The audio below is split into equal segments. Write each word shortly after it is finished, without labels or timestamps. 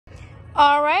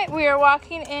All right, we are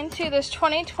walking into this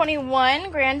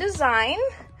 2021 Grand Design.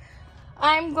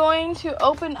 I'm going to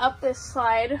open up this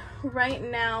slide right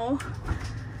now.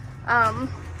 I'm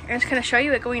just gonna show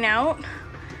you it going out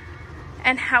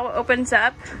and how it opens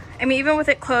up. I mean, even with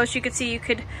it closed, you could see you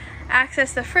could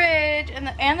access the fridge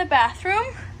and the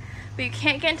bathroom, but you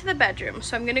can't get into the bedroom.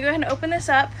 So I'm gonna go ahead and open this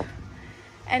up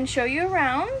and show you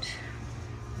around.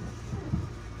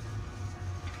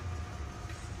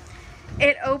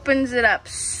 It opens it up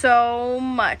so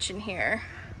much in here.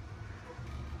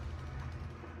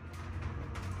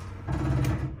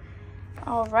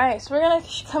 All right, so we're gonna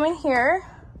come in here,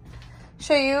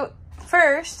 show you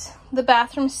first the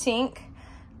bathroom sink.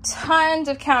 Tons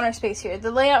of counter space here. The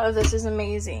layout of this is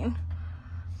amazing,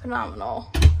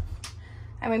 phenomenal.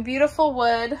 I mean, beautiful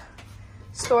wood.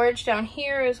 Storage down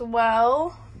here as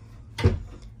well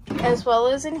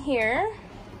as in here.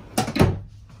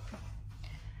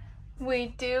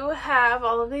 We do have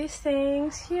all of these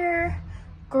things here.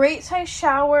 Great size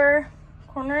shower,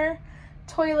 corner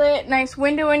toilet, nice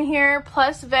window in here,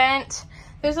 plus vent.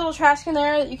 There's a little trash can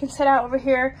there that you can set out over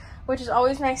here, which is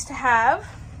always nice to have.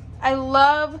 I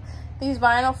love these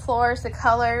vinyl floors, the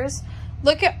colors.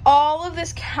 Look at all of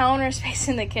this counter space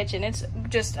in the kitchen. It's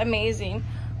just amazing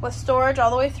with storage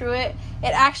all the way through it.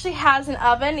 It actually has an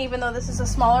oven, even though this is a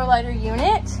smaller, lighter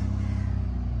unit.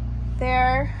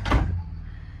 There.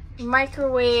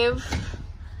 Microwave,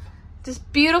 this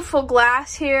beautiful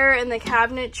glass here in the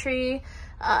cabinetry,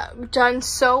 done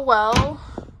so well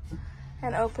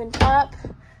and opened up.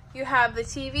 You have the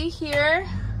TV here,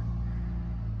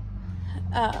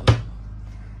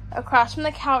 across from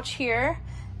the couch here.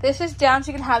 This is down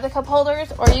so you can have the cup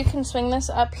holders, or you can swing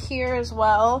this up here as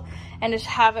well and just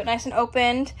have it nice and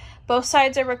opened. Both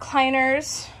sides are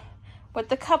recliners with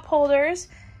the cup holders.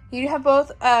 You have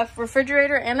both a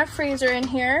refrigerator and a freezer in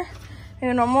here,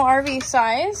 a normal RV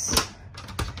size.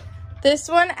 This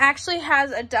one actually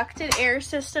has a ducted air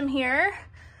system here.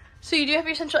 So you do have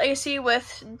your central AC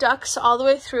with ducts all the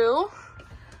way through,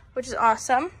 which is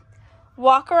awesome.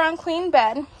 Walk around queen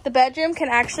bed. The bedroom can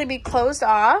actually be closed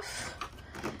off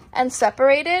and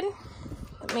separated.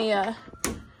 Let me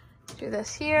do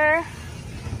this here.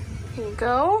 Here you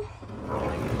go.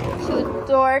 So the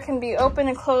door can be open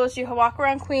and closed. You can walk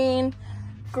around queen.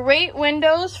 Great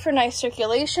windows for nice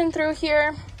circulation through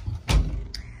here.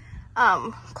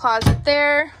 Closet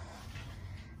there.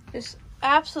 Just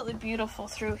absolutely beautiful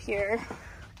through here.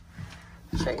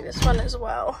 I'll show you this one as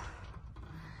well.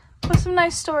 With some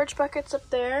nice storage buckets up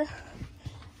there.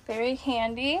 Very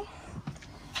handy.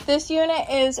 This unit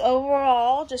is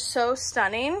overall just so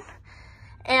stunning.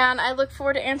 And I look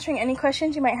forward to answering any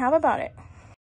questions you might have about it.